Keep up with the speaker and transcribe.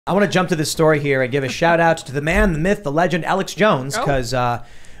I want to jump to this story here and give a shout out to the man, the myth, the legend, Alex Jones, because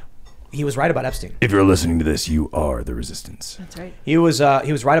he was right about Epstein. If you're listening to this, you are the resistance. That's right. He was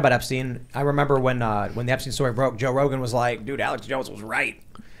right about Epstein. I remember when the Epstein story broke, Joe Rogan was like, "Dude, Alex Jones was right."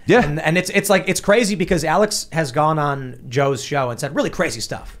 Yeah, and it's crazy because Alex has gone on Joe's show and said really crazy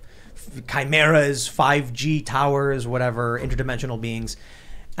stuff, chimeras, 5G towers, whatever, interdimensional beings.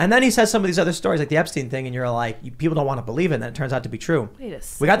 And then he says some of these other stories like the Epstein thing, and you're like, people don't want to believe it, and then it turns out to be true. Wait a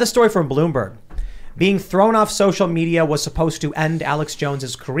second. We got this story from Bloomberg. Being thrown off social media was supposed to end Alex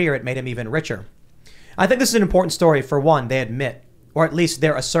Jones's career. It made him even richer. I think this is an important story. For one, they admit, or at least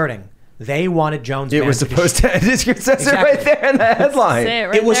they're asserting, they wanted Jones. It was supposed to end his career. It right there in the headline.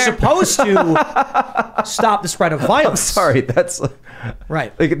 It was supposed to stop the spread of violence. I'm sorry, that's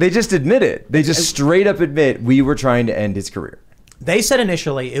right. Like, they just admit it. They just straight up admit we were trying to end his career. They said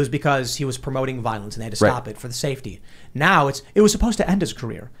initially it was because he was promoting violence and they had to stop it for the safety. Now it was supposed to end his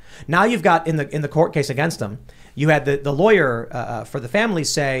career. Now you've got in the court case against him, you had the lawyer for the family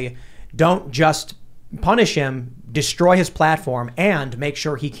say, don't just punish him, destroy his platform, and make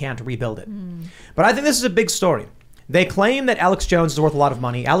sure he can't rebuild it. But I think this is a big story. They claim that Alex Jones is worth a lot of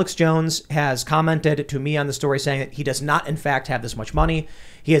money. Alex Jones has commented to me on the story saying that he does not, in fact, have this much money.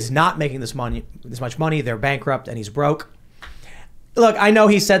 He is not making this much money. They're bankrupt and he's broke. Look, I know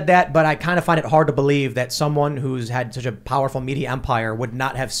he said that, but I kind of find it hard to believe that someone who's had such a powerful media empire would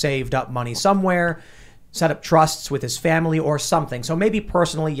not have saved up money somewhere, set up trusts with his family or something. So maybe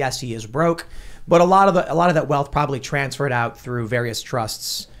personally, yes, he is broke, but a lot of that wealth probably transferred out through various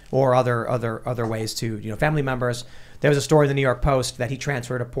trusts or other ways to family members. There was a story in the New York Post that he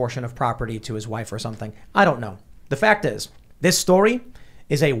transferred a portion of property to his wife or something. I don't know. The fact is, this story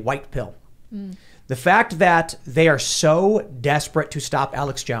is a white pill. The fact that they are so desperate to stop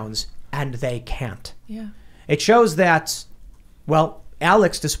Alex Jones and they can't. Yeah. It shows that, well,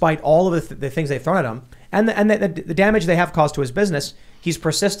 Alex, despite all of the things they've thrown at him and the damage they have caused to his business, he's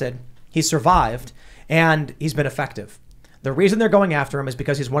persisted, he's survived, and he's been effective. The reason they're going after him is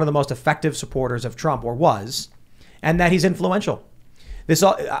because he's one of the most effective supporters of Trump, or was, and that he's influential.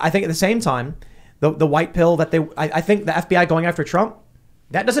 I think at the same time, the white pill that I think the FBI going after Trump,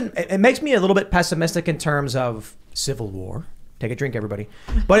 it makes me a little bit pessimistic in terms of civil war. Take a drink, everybody.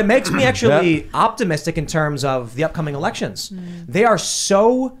 But it makes me actually optimistic in terms of the upcoming elections. They are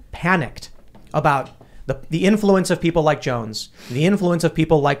so panicked about the influence of people like Jones, the influence of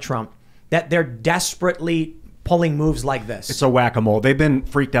people like Trump, that they're desperately pulling moves like this. It's a whack-a-mole. They've been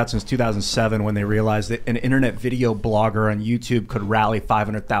freaked out since 2007 when they realized that an internet video blogger on YouTube could rally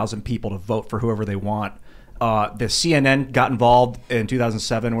 500,000 people to vote for whoever they want. The CNN got involved in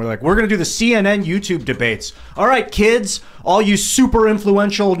 2007. We're like, we're going to do the CNN YouTube debates. All right, kids, all you super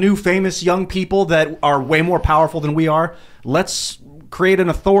influential, new famous young people that are way more powerful than we are, let's create an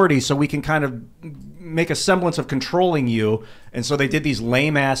authority so we can kind of make a semblance of controlling you. And so they did these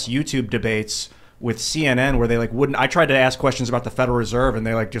lame-ass YouTube debates with CNN where they wouldn't. I tried to ask questions about the Federal Reserve and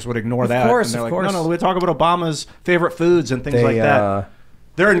they just would ignore that. Of course, and they're no, we talk about Obama's favorite foods and things like that.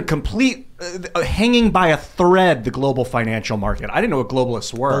 They're in complete, hanging by a thread, the global financial market. I didn't know what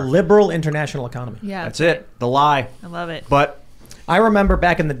globalists were. The liberal international economy. Yeah. That's it. The lie. I love it. But I remember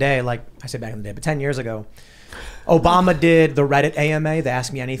back in the day, but 10 years ago, Obama did the Reddit AMA, the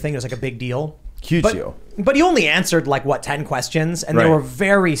Ask Me Anything. It was like a big deal. Huge deal. But he only answered 10 questions, and they were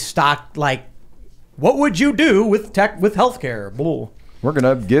very stock, what would you do with healthcare? Bull. We're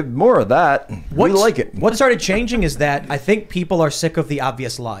going to give more of that. We like it. What started changing is that I think people are sick of the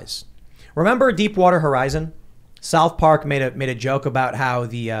obvious lies. Remember Deepwater Horizon? South Park made a joke about how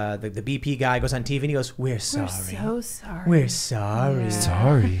the BP guy goes on TV and he goes, "We're sorry. We're so sorry. We're sorry. Yeah.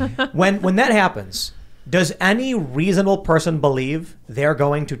 Sorry. When that happens, does any reasonable person believe they're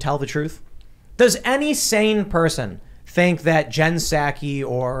going to tell the truth? Does any sane person think that Jen Psaki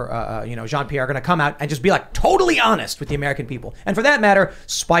or Jean-Pierre are going to come out and just be totally honest with the American people? And for that matter,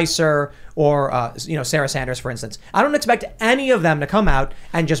 Spicer or Sarah Sanders, for instance. I don't expect any of them to come out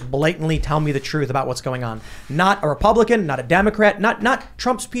and just blatantly tell me the truth about what's going on. Not a Republican, not a Democrat, not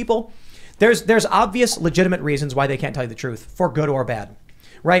Trump's people. There's obvious legitimate reasons why they can't tell you the truth, for good or bad,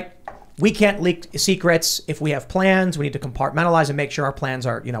 right? We can't leak secrets. If we have plans, we need to compartmentalize and make sure our plans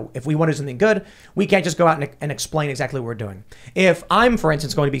are, if we want to do something good, we can't just go out and explain exactly what we're doing. If I'm, for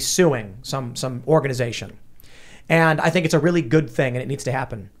instance, going to be suing some organization, and I think it's a really good thing and it needs to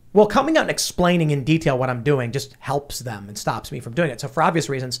happen, well, coming out and explaining in detail what I'm doing just helps them and stops me from doing it. So for obvious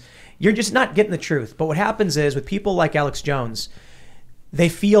reasons, you're just not getting the truth. But what happens is with people like Alex Jones, they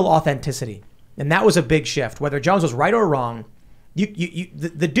feel authenticity. And that was a big shift. Whether Jones was right or wrong,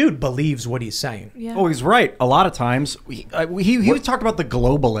 The dude believes what he's saying. Yeah. Oh, he's right. A lot of times, he talked about the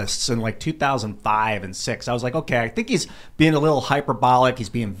globalists in like 2005 and 6. I was like, okay, I think he's being a little hyperbolic. He's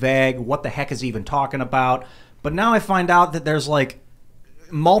being vague. What the heck is he even talking about? But now I find out that there's like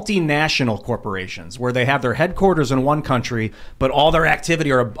multinational corporations where they have their headquarters in one country, but all their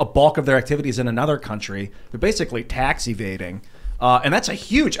activity or a bulk of their activities in another country. They're basically tax evading. And that's a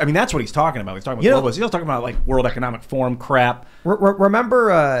huge, I mean, that's what he's talking about. He's talking about globalists. He's talking about like World Economic Forum crap.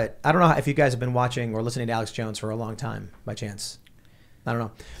 Remember, I don't know if you guys have been watching or listening to Alex Jones for a long time, by chance. I don't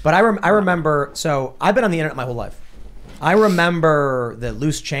know. But I remember, so I've been on the internet my whole life. I remember the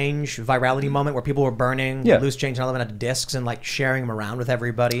loose change virality moment where people were burning loose change and all of it discs and like sharing them around with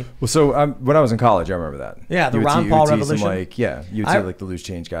everybody. Well, so when I was in college, I remember that. Yeah, the Ron Paul revolution. You'd see like the loose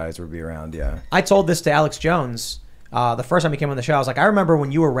change guys would be around, I told this to Alex Jones the first time he came on the show. I was like, I remember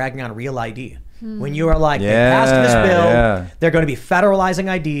when you were ragging on Real ID. When you were like, they passed this bill, they're going to be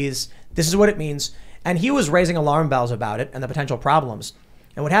federalizing IDs, this is what it means. And he was raising alarm bells about it and the potential problems.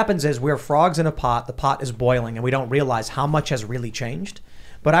 And what happens is we're frogs in a pot, the pot is boiling, and we don't realize how much has really changed.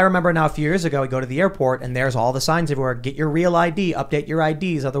 But I remember now a few years ago, we go to the airport, and there's all the signs everywhere, get your Real ID, update your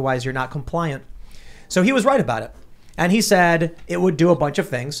IDs, otherwise you're not compliant. So he was right about it. And he said it would do a bunch of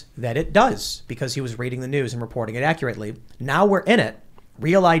things that it does because he was reading the news and reporting it accurately. Now we're in it.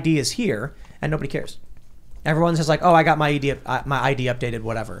 Real ID is here, and nobody cares. Everyone's just like, oh, I got my ID updated,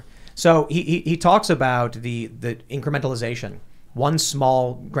 whatever. So he talks about the incrementalization. One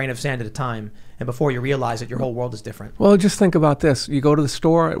small grain of sand at a time, and before you realize it, your whole world is different. Well, just think about this. You go to the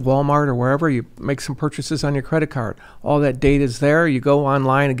store at Walmart or wherever, you make some purchases on your credit card. All that data is there. You go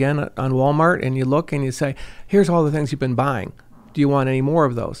online again on Walmart and you look and you say, here's all the things you've been buying. Do you want any more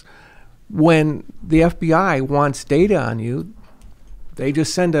of those? When the FBI wants data on you, they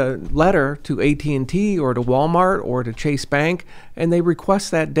just send a letter to AT&T or to Walmart or to Chase Bank, and they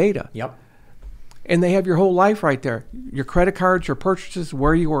request that data. Yep. And they have your whole life right there. Your credit cards, your purchases,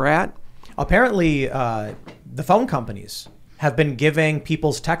 where you were at. Apparently, the phone companies have been giving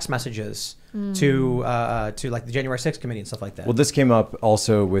people's text messages to like the January 6th committee and stuff like that. Well, this came up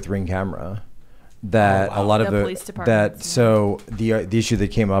also with Ring Camera. That a lot of the police departments, so the issue that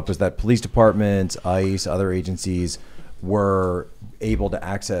came up was that police departments, ICE, other agencies were able to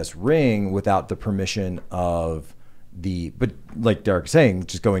access Ring without the permission of but like Derek's saying,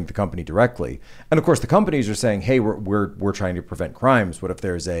 just going to the company directly. And of course the companies are saying, hey, we're trying to prevent crimes. What if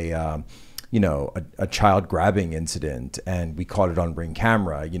there's a child grabbing incident and we caught it on Ring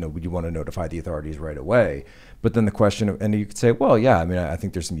camera, would you want to notify the authorities right away? But then the question, and you could say, well, yeah, I mean, I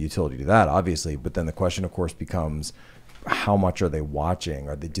think there's some utility to that, obviously. But then the question, of course, becomes, how much are they watching?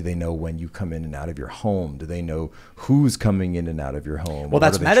 Do they know when you come in and out of your home? Do they know who's coming in and out of your home? Well,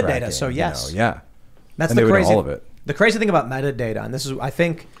 that's metadata, so yes. That's the crazy, all of it. The crazy thing about metadata, and this is, I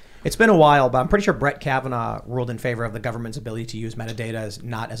think, it's been a while, but I'm pretty sure Brett Kavanaugh ruled in favor of the government's ability to use metadata as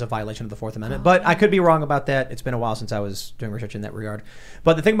not as a violation of the Fourth Amendment. But I could be wrong about that. It's been a while since I was doing research in that regard.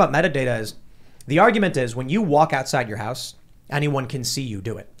 But the thing about metadata is, the argument is when you walk outside your house, anyone can see you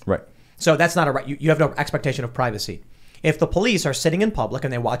do it. Right. So that's not a right. You have no expectation of privacy. If the police are sitting in public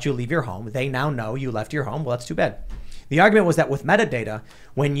and they watch you leave your home, they now know you left your home. Well, that's too bad. The argument was that with metadata,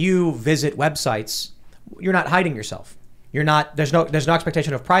 when you visit websites, you're not hiding yourself. There's no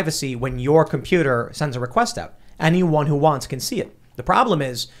expectation of privacy when your computer sends a request out. Anyone who wants can see it. The problem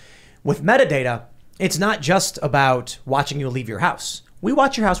is with metadata, it's not just about watching you leave your house. We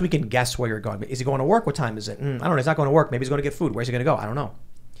watch your house, we can guess where you're going. Is he going to work? What time is it? I don't know. He's not going to work. Maybe he's going to get food. Where's he going to go? I don't know.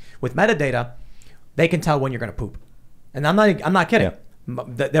 With metadata, they can tell when you're going to poop. And I'm not kidding. Yeah.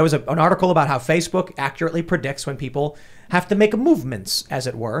 There was an article about how Facebook accurately predicts when people have to make movements, as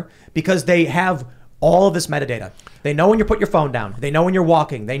it were, because they have all of this metadata. They know when you put your phone down. They know when you're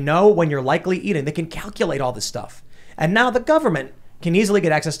walking. They know when you're likely eating. They can calculate all this stuff. And now the government can easily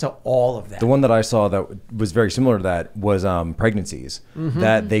get access to all of that. The one that I saw that was very similar to that was pregnancies. Mm-hmm.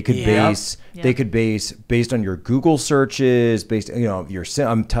 That they could they could base based on your Google searches, based I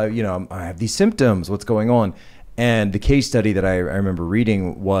have these symptoms. What's going on? And the case study that I remember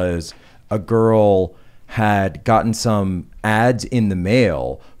reading was a girl had gotten some ads in the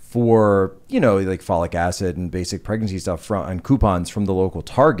mail for, like folic acid and basic pregnancy stuff and coupons from the local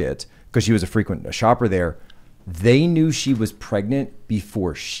Target because she was a frequent shopper there. They knew she was pregnant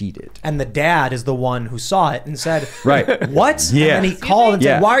before she did. And the dad is the one who saw it and said, right. What? Yeah. And then he called and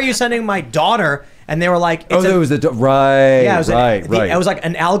said, why are you sending my daughter? And they were like, it was right. Yeah, it was right. It was like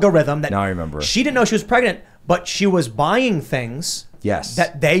an algorithm that now I remember. She didn't know she was pregnant, but she was buying things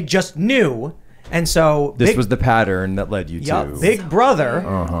that they just knew. And so this was the pattern that led you to Big Brother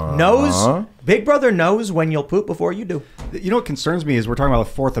knows. Big Brother knows when you'll poop before you do. You know what concerns me is we're talking about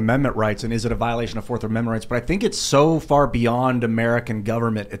the Fourth Amendment rights, and is it a violation of Fourth Amendment rights? But I think it's so far beyond American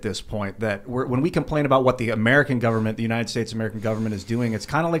government at this point that when we complain about what the American government, the United States American government is doing, it's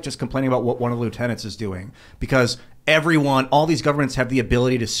kind of like just complaining about what one of the lieutenants is doing, because all these governments have the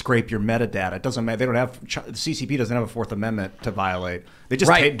ability to scrape your metadata. It doesn't matter. They don't have, the CCP doesn't have a Fourth Amendment to violate. They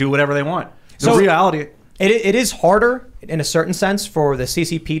just do whatever they want. The reality. It is harder, in a certain sense, for the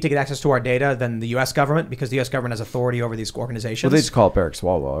CCP to get access to our data than the U.S. government, because the U.S. government has authority over these organizations. Well, they just call it Barrick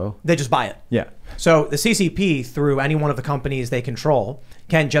Swallow. They just buy it. Yeah. So the CCP, through any one of the companies they control,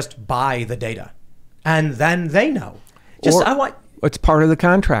 can just buy the data. And then they know. It's part of the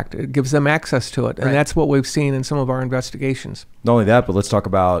contract. It gives them access to it. And that's what we've seen in some of our investigations. Not only that, but let's talk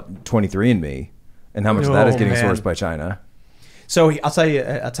about 23andMe and how much of that is getting sourced by China. So I'll tell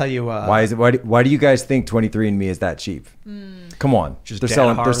you. Why is it? Why do you guys think 23andMe is that cheap? Come on, they're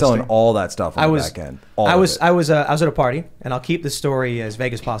selling all that stuff on the back end. I was at a party, and I'll keep this story as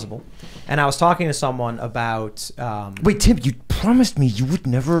vague as possible. And I was talking to someone about. Wait, Tim, you promised me you would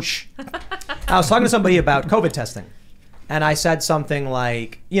never. I was talking to somebody about COVID testing, and I said something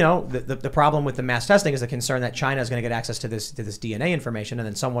like, the problem with the mass testing is the concern that China is going to get access to this DNA information, and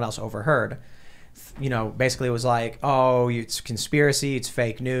then someone else overheard. Basically it was like, oh, it's conspiracy, it's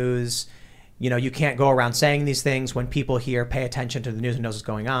fake news. You can't go around saying these things when people here pay attention to the news and knows what's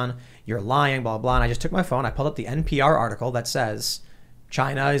going on. You're lying, blah, blah. And I just took my phone, I pulled up the NPR article that says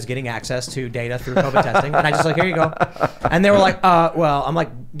China is getting access to data through COVID testing. And I just here you go. And they were like, well, I'm like,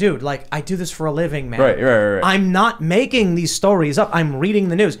 dude, I do this for a living, man. Right. I'm not making these stories up. I'm reading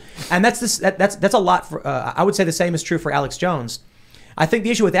the news. And that's a lot for, I would say the same is true for Alex Jones. I think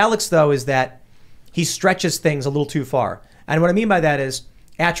the issue with Alex, though, is that he stretches things a little too far. And what I mean by that is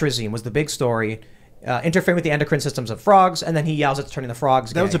atrazine was the big story, interfering with the endocrine systems of frogs, and then he yells it's turning the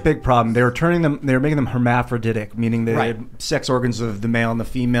frogs gay. That was a big problem. They were making them hermaphroditic, meaning they had sex organs of the male and the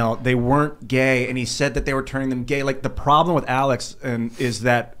female. They weren't gay, and he said that they were turning them gay. Like, the problem with Alex is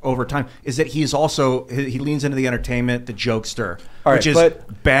that over time is that he leans into the entertainment, the jokester, which is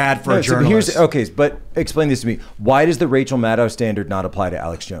bad for a journalist. But explain this to me. Why does the Rachel Maddow standard not apply to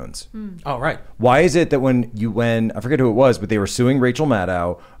Alex Jones? Oh, right. Why is it that when I forget who it was, but they were suing Rachel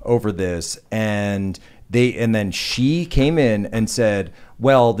Maddow over this, and then she came in and said,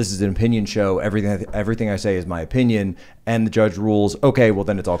 well, this is an opinion show. Everything I say is my opinion. And the judge rules, okay, well,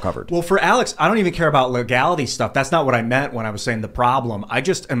 then it's all covered. Well, for Alex, I don't even care about legality stuff. That's not what I meant when I was saying the problem. I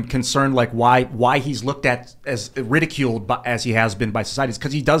just am concerned, why he's looked at as ridiculed as he has been by society. It's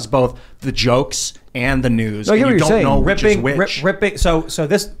because he does both the jokes and the news. No, I hear what you're saying. Know which is which. Ripping. So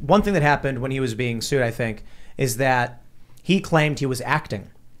this one thing that happened when he was being sued, I think, is that he claimed he was acting.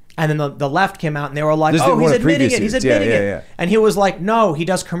 And then the left came out and they were like, oh, he's admitting it. He's admitting it. Yeah. And he was like, no, he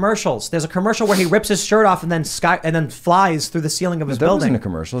does commercials. There's a commercial where he rips his shirt off and then flies through the ceiling of his building. That wasn't a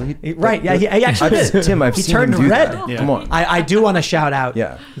commercial. He actually did. Tim, I've seen him do red. That. Yeah. Come on. I do want to shout out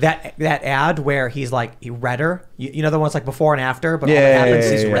that ad where he's redder. You know the ones like before and after, but all that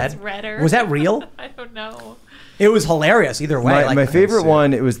happens he's red. It's redder. Was that real? I don't know. It was hilarious either way. My favorite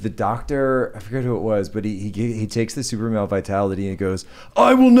one, it was the doctor, I forget who it was, but he takes the super male vitality and he goes,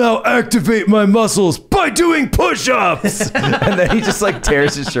 I will now activate my muscles by doing push-ups. And then he just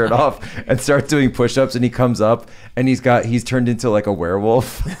tears his shirt off and starts doing push-ups, and he comes up and he's turned into a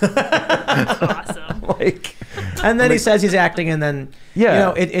werewolf. That's awesome. And then he says he's acting, and then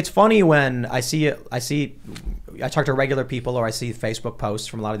it's funny when I talk to regular people or I see Facebook posts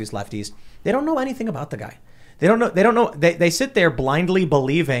from a lot of these lefties. They don't know anything about the guy. They don't know. They sit there blindly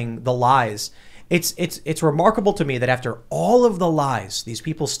believing the lies. It's remarkable to me that after all of the lies, these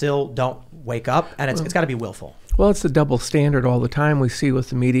people still don't wake up, and it's got to be willful. Well, it's a double standard all the time we see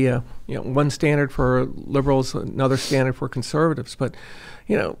with the media. One standard for liberals, another standard for conservatives. But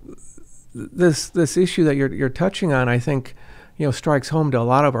this issue that you're touching on, I think, strikes home to a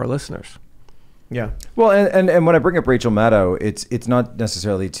lot of our listeners. Yeah. Well, and when I bring up Rachel Maddow, it's not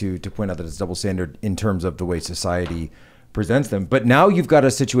necessarily to point out that it's double standard in terms of the way society presents them. But now you've got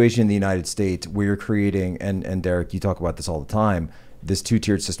a situation in the United States where you're creating, and Derek, you talk about this all the time, this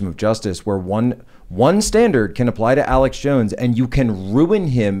two-tiered system of justice where one standard can apply to Alex Jones and you can ruin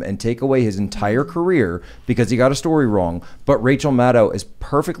him and take away his entire career because he got a story wrong. But Rachel Maddow is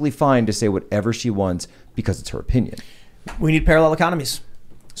perfectly fine to say whatever she wants because it's her opinion. We need parallel economies.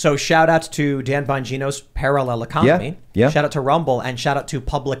 So shout out to Dan Bongino's Parallel Economy. Yeah. Shout out to Rumble, and shout out to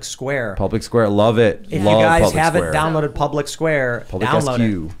Public Square. Public Square, love it. If you guys haven't downloaded Public Square,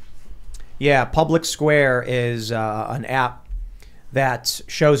 download it. Yeah, Public Square is an app that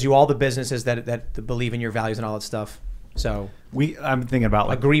shows you all the businesses that believe in your values and all that stuff. So I'm thinking about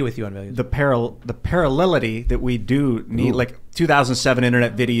like agree with you on values. The parallelity that we do need. Like 2007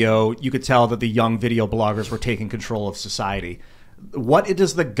 internet video, you could tell that the young video bloggers were taking control of society. What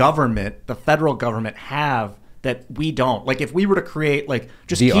does the government, the federal government, have that we don't? Like if we were to create like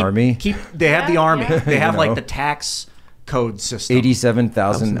just the army, they have the army. Yeah. They have You like know? the tax code system.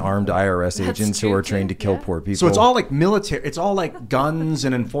 87,000 armed IRS That's agents who true, are trained to too. kill Yeah. poor people. So it's all like military. It's all like guns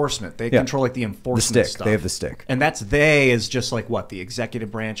and enforcement. They control like the enforcement stick. stuff. They have the stick. And that's is just like what, the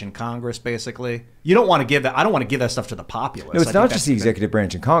executive branch and Congress, basically. You don't want to give that. I don't want to give that stuff to the populace. No, it's I not think just the executive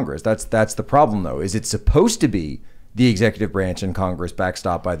branch and Congress. That's the problem, though. Is it's supposed to be the executive branch and Congress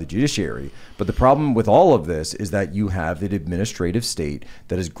backstopped by the judiciary. But the problem with all of this is that you have an administrative state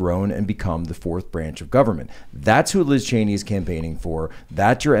that has grown and become the fourth branch of government. That's who Liz Cheney is campaigning for.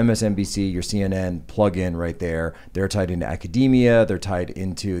 That's your MSNBC, your CNN plug-in right there. They're tied into academia. They're tied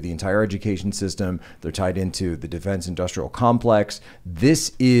into the entire education system. They're tied into the defense industrial complex.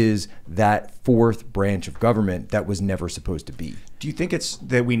 This is that fourth branch of government that was never supposed to be. Do you think it's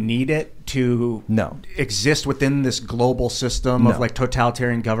that we need it to No. exist within this global system of No. like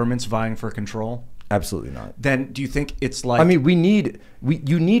totalitarian governments vying for control? Absolutely not. Then do you think it's like... I mean,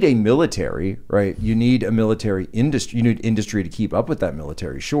 you need a military, right? You need a military industry. You need industry to keep up with that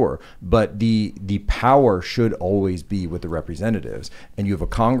military, sure. But the power should always be with the representatives. And you have a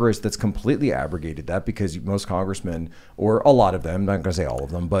Congress that's completely abrogated that because most congressmen, or a lot of them, I'm not going to say all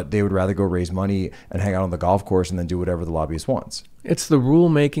of them, but they would rather go raise money and hang out on the golf course and then do whatever the lobbyist wants. It's the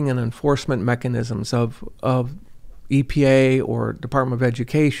rulemaking and enforcement mechanisms of EPA or Department of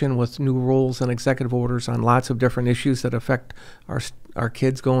Education with new rules and executive orders on lots of different issues that affect our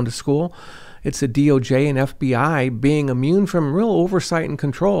kids going to school. It's the DOJ and FBI being immune from real oversight and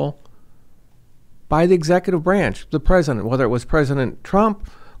control by the executive branch, the president, whether it was President Trump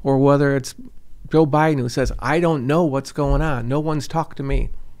or whether it's Joe Biden who says, I don't know what's going on. No one's talked to me.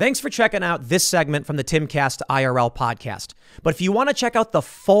 Thanks for checking out this segment from the Timcast IRL podcast. But if you want to check out the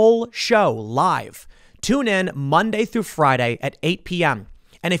full show live, tune in Monday through Friday at 8 p.m.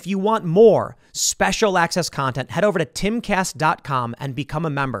 And if you want more special access content, head over to timcast.com and become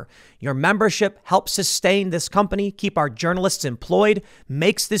a member. Your membership helps sustain this company, keep our journalists employed,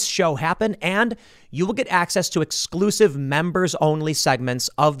 makes this show happen, and you will get access to exclusive members-only segments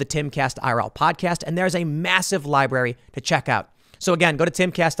of the Timcast IRL podcast, and there's a massive library to check out. So again, go to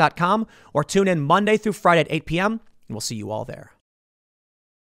timcast.com or tune in Monday through Friday at 8 p.m., and we'll see you all there.